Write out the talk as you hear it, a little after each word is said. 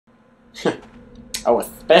Oh,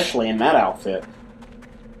 especially in that outfit.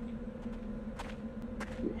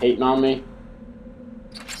 You hating on me?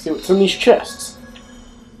 See what's in these chests.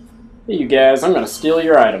 Hey, you guys, I'm gonna steal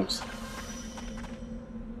your items.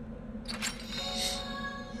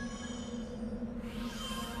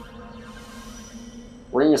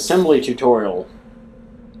 Ring assembly tutorial.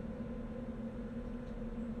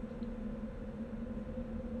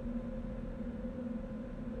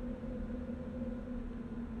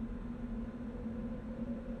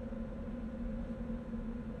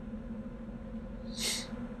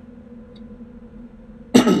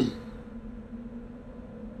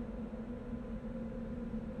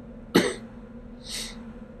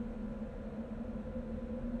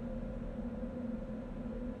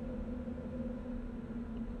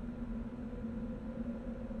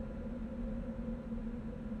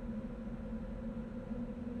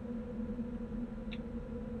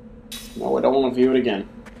 No, I don't want to view it again.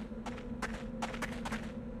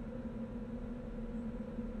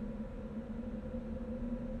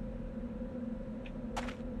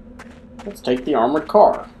 Let's take the armored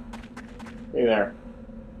car. Hey there.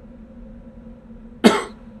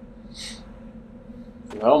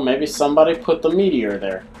 Well, maybe somebody put the meteor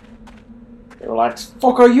there. They were like,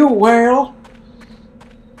 "Fuck are you, whale?"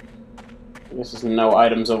 I guess there's no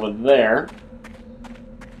items over there.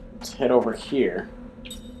 Let's head over here.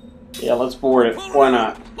 Yeah, let's board it. Why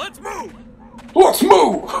not? Let's move! Let's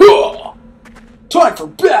move! Huh! Time for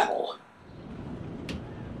battle!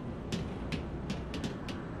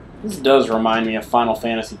 This does remind me of Final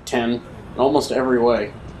Fantasy X in almost every way,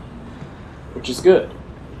 which is good.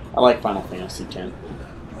 I like Final Fantasy X.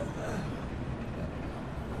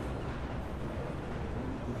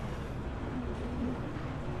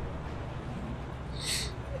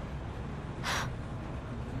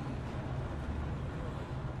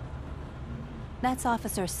 That's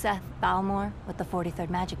Officer Seth Balmore with the 43rd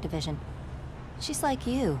Magic Division. She's like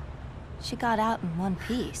you. She got out in one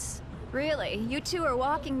piece. Really? You two are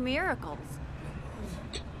walking miracles.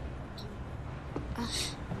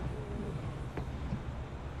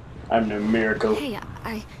 I'm no miracle. Hey,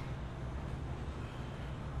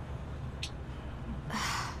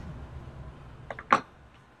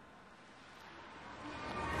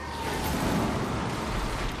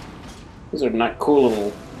 These are not cool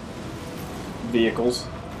little vehicles.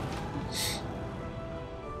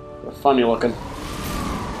 They're funny looking.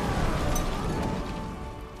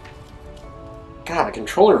 God, the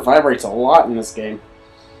controller vibrates a lot in this game.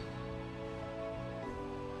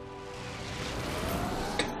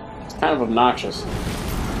 It's kind of obnoxious.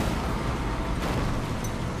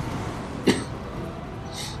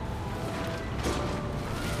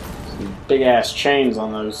 Some big ass chains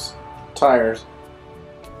on those tires.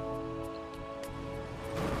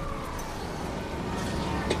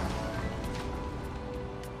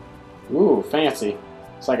 Ooh, fancy.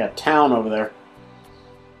 It's like a town over there.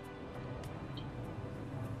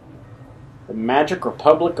 The Magic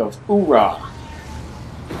Republic of Ura.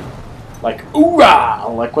 Like, Ura!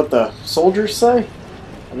 Like what the soldiers say?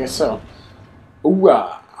 I guess so.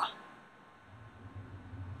 Ura.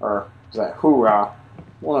 Or is that hoorah?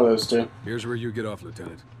 One of those two. Here's where you get off,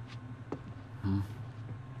 Lieutenant.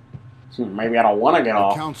 Maybe I don't want to get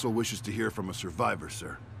off. The Council wishes to hear from a survivor,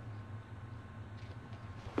 sir.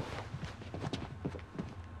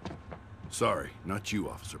 Sorry, not you,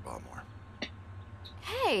 Officer Balmore.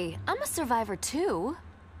 hey, I'm a survivor too.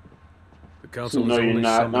 The Council No, has you're only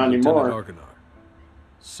not. summoned Not Lieutenant anymore. Arcanar.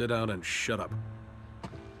 Sit down and shut up.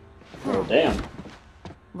 Oh, damn.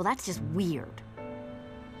 Well, that's just weird.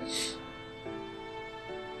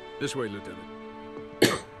 This way, Lieutenant.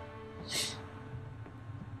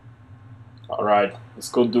 Alright, let's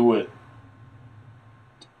go do it.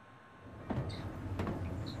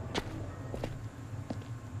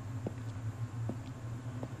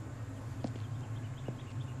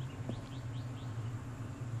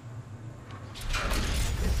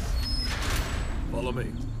 Follow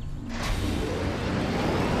me.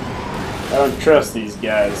 I don't trust these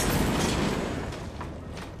guys.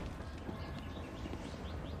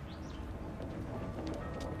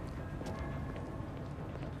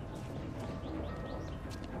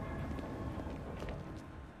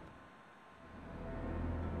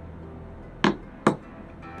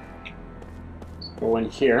 Go in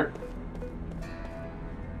here.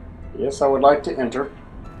 Yes, I would like to enter.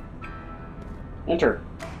 Enter.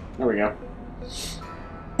 There we go.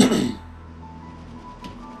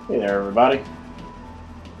 Hey there, everybody.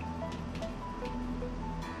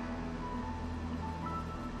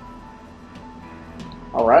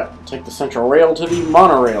 Alright, take the central rail to the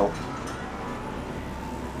monorail.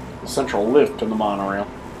 The central lift to the monorail.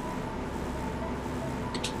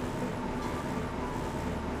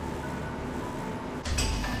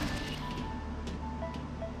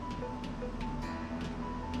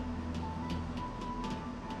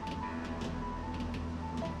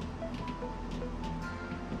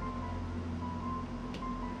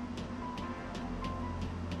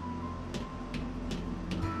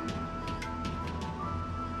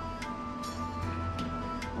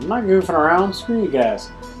 Am I goofing around? Screw you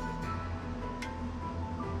guys.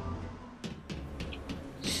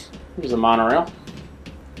 Here's the monorail.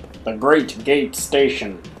 The Great Gate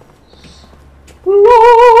Station.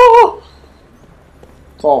 It's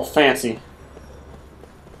all fancy.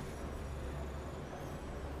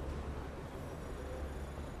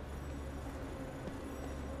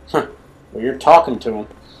 Huh. Well, you're talking to him.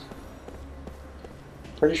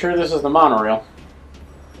 Pretty sure this is the monorail.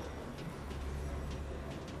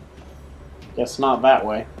 Guess not that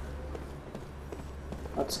way.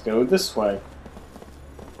 Let's go this way.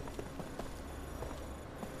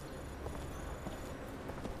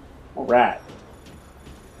 Alright.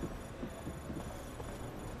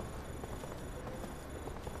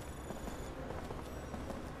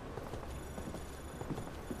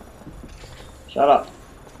 Shut up.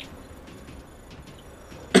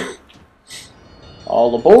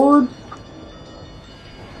 All aboard.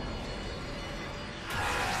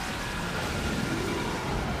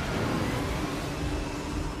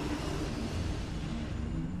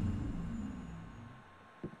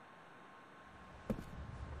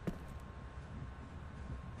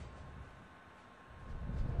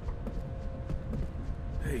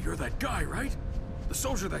 Hey, you're that guy, right? The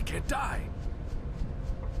soldier that can't die.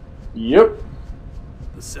 Yep.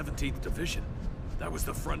 The 17th Division. That was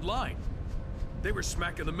the front line. They were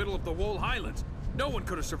smack in the middle of the Wool Highlands. No one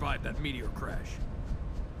could have survived that meteor crash.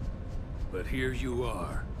 But here you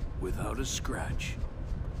are, without a scratch.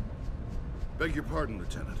 Beg your pardon,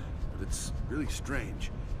 Lieutenant, but it's really strange.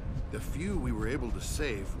 The few we were able to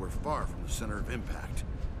save were far from the center of impact,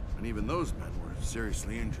 and even those men were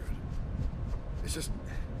seriously injured.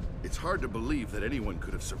 It's hard to believe that anyone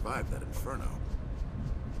could have survived that inferno.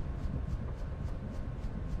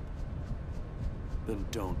 Then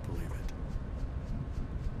don't believe it.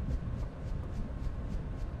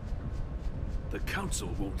 The Council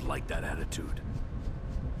won't like that attitude.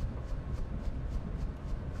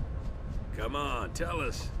 Come on, tell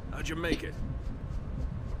us. How'd you make it?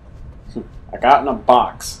 I got in a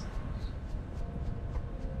box.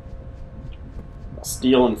 A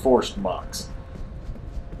steel enforced box.